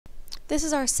This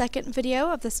is our second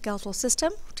video of the skeletal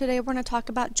system. Today we're going to talk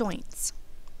about joints.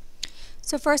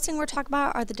 So first thing we're talking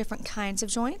about are the different kinds of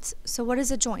joints. So what is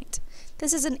a joint?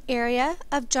 This is an area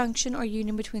of junction or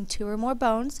union between two or more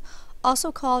bones,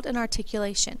 also called an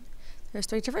articulation. There's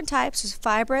three different types. There's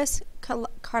fibrous,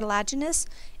 cartilaginous,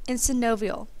 and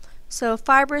synovial. So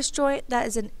fibrous joint, that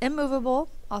is an immovable,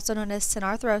 also known as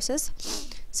synarthrosis.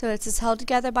 So it's held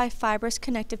together by fibrous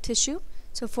connective tissue.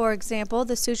 So for example,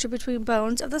 the suture between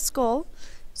bones of the skull.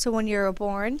 So when you're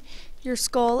born, your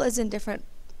skull is in different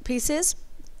pieces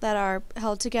that are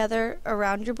held together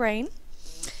around your brain.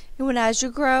 And as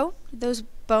you grow, those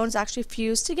bones actually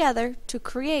fuse together to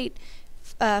create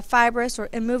fibrous or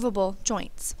immovable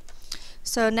joints.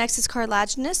 So next is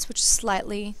cartilaginous, which is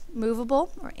slightly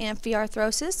movable, or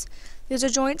amphiarthrosis. These are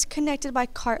joints connected by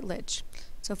cartilage.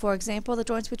 So for example, the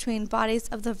joints between bodies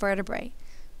of the vertebrae.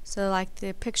 So like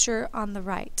the picture on the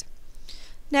right.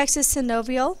 Next is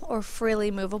synovial, or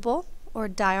freely movable, or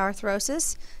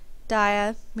diarthrosis.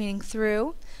 Dia meaning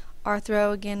through.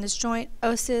 Arthro again is joint.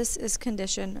 Osis is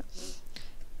condition.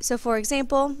 So for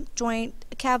example, joint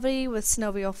cavity with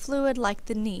synovial fluid like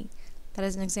the knee. That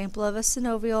is an example of a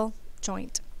synovial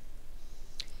joint.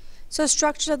 So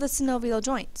structure of the synovial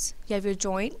joints. You have your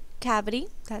joint cavity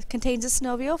that contains a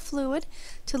synovial fluid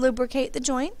to lubricate the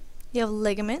joint. You have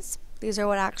ligaments. These are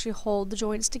what actually hold the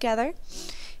joints together.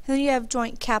 And then you have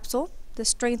joint capsule. This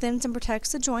strengthens and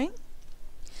protects the joint.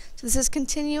 So this is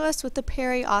continuous with the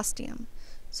periosteum.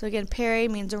 So again, peri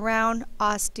means around,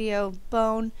 osteo,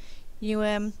 bone,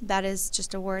 that is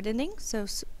just a word ending. So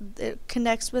it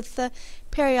connects with the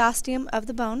periosteum of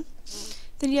the bone.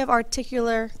 Then you have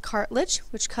articular cartilage,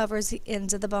 which covers the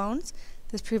ends of the bones.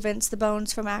 This prevents the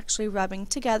bones from actually rubbing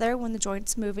together when the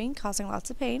joint's moving, causing lots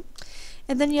of pain.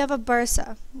 And then you have a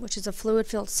bursa, which is a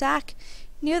fluid-filled sac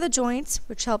near the joints,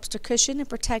 which helps to cushion and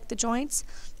protect the joints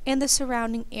and the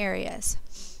surrounding areas.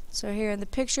 So here in the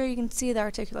picture you can see the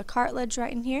articular cartilage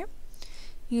right in here.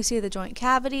 You can see the joint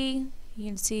cavity. You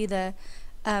can see the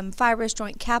fibrous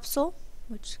joint capsule,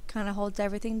 which kind of holds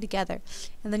everything together.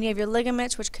 And then you have your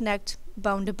ligaments, which connect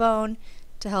bone to bone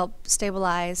to help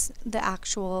stabilize the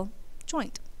actual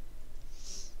joint.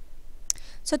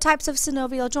 So types of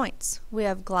synovial joints. We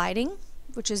have gliding,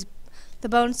 which is the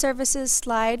bone surfaces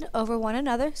slide over one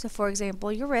another. So for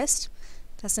example, your wrist.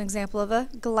 That's an example of a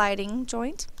gliding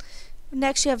joint.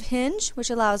 Next you have hinge, which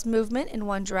allows movement in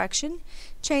one direction,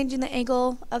 changing the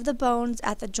angle of the bones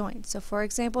at the joint. So for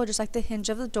example, just like the hinge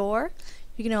of the door,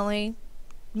 you can only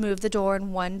move the door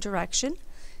in one direction,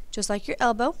 just like your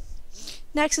elbow.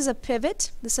 Next is a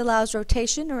pivot. This allows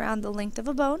rotation around the length of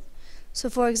a bone. So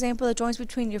for example, the joints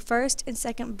between your first and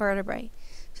second vertebrae.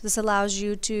 So this allows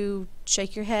you to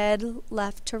shake your head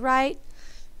left to right.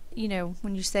 You know,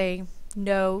 when you say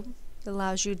no, it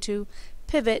allows you to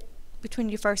pivot between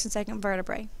your first and second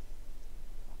vertebrae.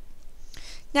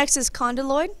 Next is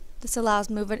condyloid. This allows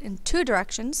movement in two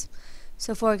directions.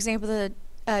 So for example,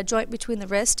 the joint between the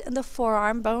wrist and the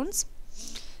forearm bones.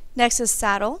 Next is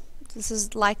saddle. This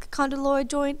is like a condyloid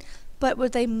joint, but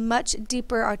with a much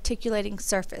deeper articulating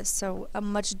surface, so a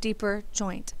much deeper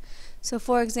joint. So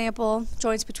for example,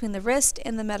 joints between the wrist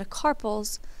and the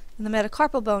metacarpals, and the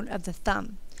metacarpal bone of the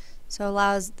thumb. So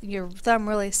allows your thumb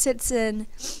really sits in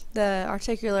the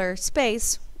articular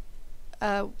space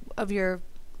of your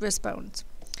wrist bones.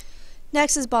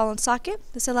 Next is ball and socket.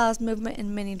 This allows movement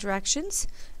in many directions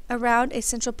around a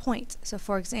central point. So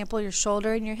for example, your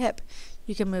shoulder and your hip.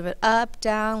 You can move it up,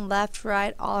 down, left,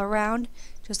 right, all around,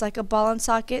 just like a ball and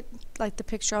socket, like the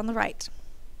picture on the right.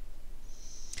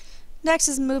 Next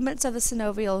is movements of the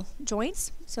synovial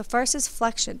joints. So first is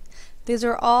flexion. These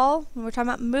are all, when we're talking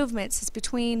about movements, it's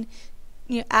between,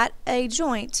 at a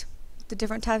joint, the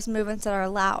different types of movements that are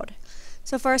allowed.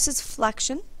 So first is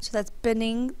flexion. So that's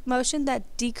bending motion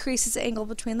that decreases the angle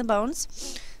between the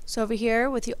bones. So over here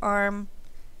with your arm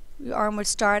would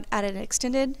start at an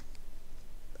extended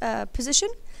position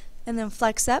and then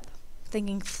flex up,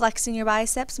 thinking flexing your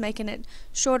biceps, making it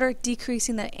shorter,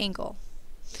 decreasing the angle.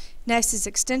 Next is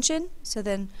extension, so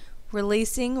then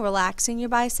relaxing your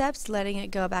biceps, letting it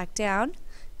go back down.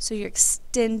 So you're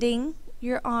extending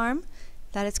your arm.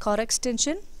 That is called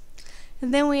extension.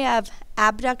 And then we have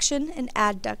abduction and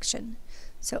adduction.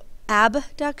 So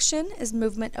abduction is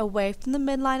movement away from the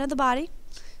midline of the body.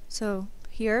 So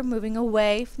here, moving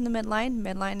away from the midline.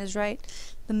 Midline is right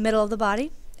the middle of the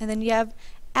body. And then you have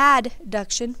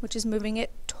adduction, which is moving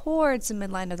it towards the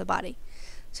midline of the body.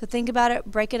 So think about it,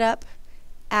 break it up.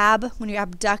 Ab, when you're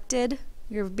abducted,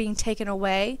 you're being taken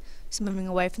away, so moving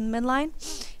away from the midline.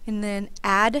 And then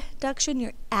adduction,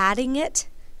 you're adding it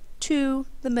to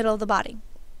the middle of the body.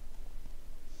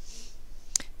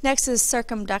 Next is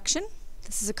circumduction.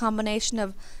 This is a combination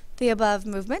of the above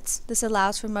movements. This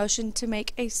allows for motion to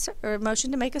make a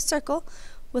circle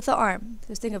with the arm.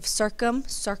 So think of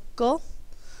circle,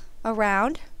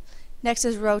 around. Next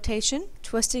is rotation,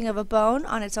 twisting of a bone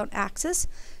on its own axis.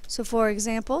 So for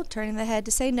example, turning the head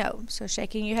to say no. So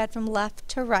shaking your head from left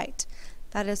to right.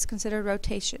 That is considered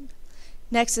rotation.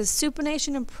 Next is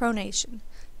supination and pronation.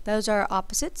 Those are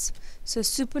opposites. So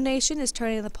supination is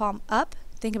turning the palm up.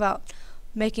 Think about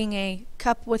making a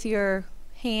cup with your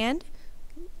hand.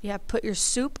 You have put your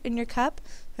soup in your cup.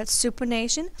 That's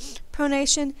supination.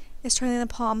 Pronation is turning the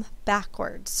palm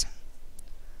backwards.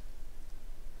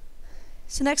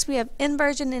 So next we have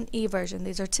inversion and eversion.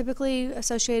 These are typically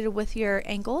associated with your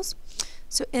ankles.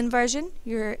 So inversion,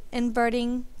 you're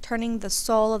inverting, turning the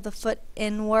sole of the foot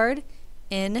inward,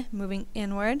 moving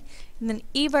inward. And then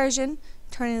eversion,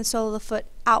 turning the sole of the foot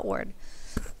outward.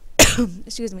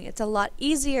 Excuse me, it's a lot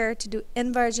easier to do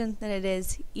inversion than it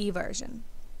is eversion.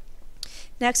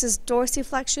 Next is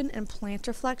dorsiflexion and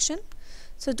plantar flexion.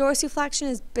 So dorsiflexion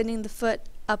is bending the foot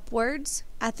upwards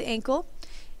at the ankle,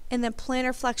 and then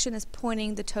plantar flexion is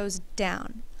pointing the toes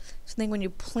down. So think when you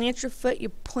plant your foot, you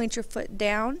point your foot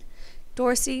down.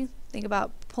 Dorsi, think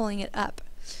about pulling it up.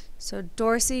 So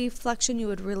dorsiflexion, you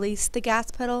would release the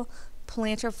gas pedal.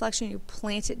 Plantar flexion, you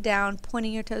plant it down,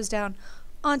 pointing your toes down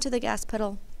onto the gas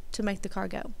pedal to make the car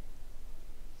go.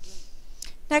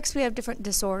 Next, we have different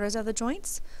disorders of the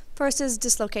joints. First is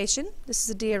dislocation. This is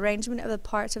a derangement of the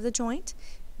parts of the joint,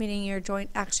 meaning your joint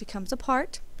actually comes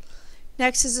apart.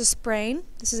 Next is a sprain.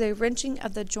 This is a wrenching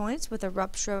of the joints with a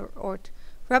rupture or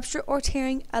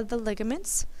tearing of the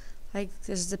ligaments. Like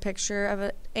this is a picture of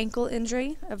an ankle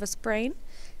injury, of a sprain.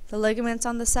 The ligaments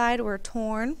on the side were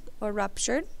torn or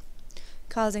ruptured,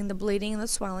 causing the bleeding and the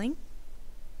swelling.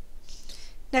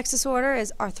 Next disorder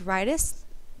is arthritis.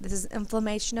 This is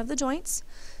inflammation of the joints.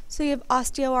 So you have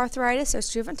osteoarthritis. There's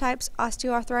two different types,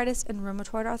 osteoarthritis and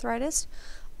rheumatoid arthritis.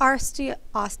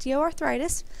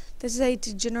 Osteoarthritis, this is a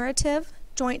degenerative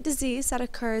joint disease that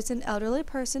occurs in elderly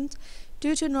persons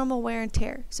due to normal wear and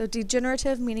tear. So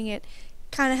degenerative meaning it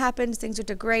kind of happens, things are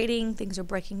degrading, things are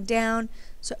breaking down.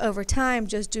 So over time,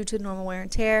 just due to normal wear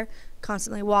and tear,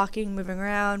 constantly walking, moving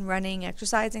around, running,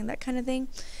 exercising, that kind of thing,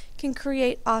 can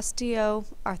create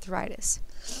osteoarthritis.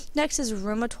 Next is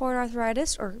rheumatoid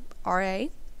arthritis, or RA.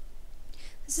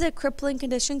 This is a crippling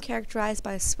condition characterized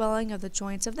by swelling of the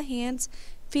joints of the hands,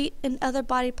 feet, and other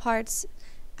body parts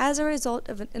as a result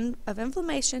of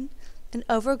inflammation and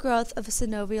overgrowth of a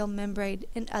synovial membrane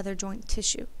and other joint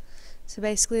tissue. So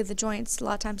basically the joints, a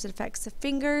lot of times it affects the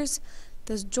fingers.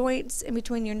 Those joints in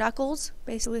between your knuckles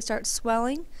basically start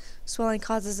swelling. Swelling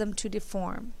causes them to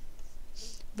deform.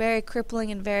 Very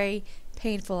crippling and very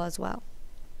painful as well.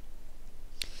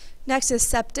 Next is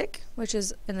septic, which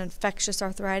is an infectious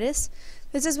arthritis.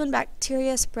 This is when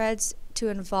bacteria spreads to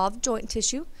involved joint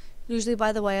tissue, usually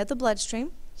by the way of the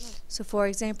bloodstream. So for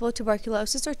example,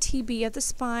 tuberculosis or TB of the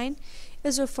spine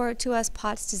is referred to as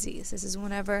Pott's disease. This is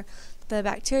whenever the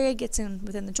bacteria gets in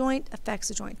within the joint, affects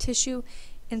the joint tissue,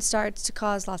 and starts to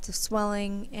cause lots of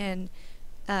swelling and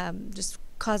just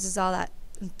causes all that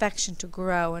infection to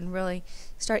grow and really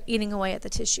start eating away at the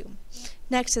tissue.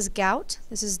 Next is gout.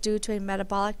 This is due to a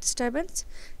metabolic disturbance.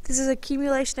 This is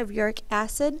accumulation of uric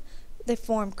acid. They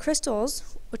form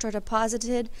crystals, which are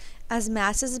deposited as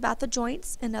masses about the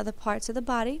joints and other parts of the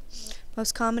body.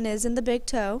 Most common is in the big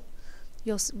toe.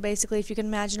 You'll basically, if you can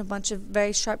imagine a bunch of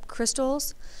very sharp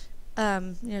crystals,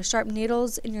 sharp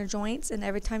needles in your joints, and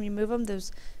every time you move them,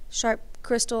 those sharp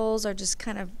crystals are just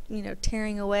kind of,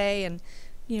 tearing away and,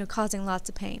 causing lots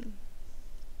of pain.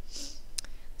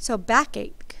 So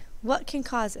backache, what can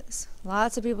cause this?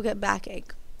 Lots of people get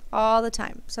backache all the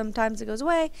time. Sometimes it goes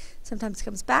away, sometimes it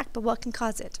comes back, but what can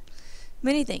cause it?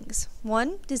 Many things.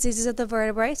 One, diseases of the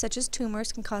vertebrae, such as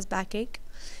tumors, can cause backache.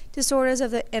 Disorders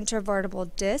of the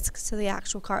intervertebral disc, so the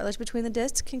actual cartilage between the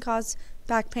discs, can cause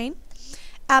back pain.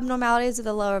 Abnormalities of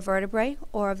the lower vertebrae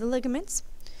or of the ligaments.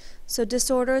 So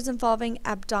disorders involving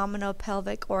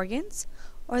abdominopelvic organs,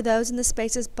 or those in the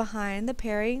spaces behind the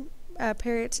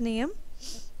peritoneum.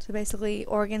 So basically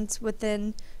organs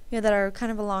within, that are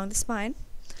kind of along the spine.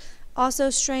 Also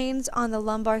strains on the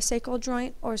lumbar sacral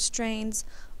joint or strains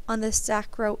on the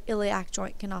sacroiliac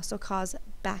joint can also cause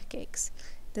backaches.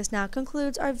 This now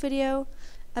concludes our video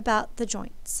about the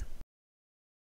joints.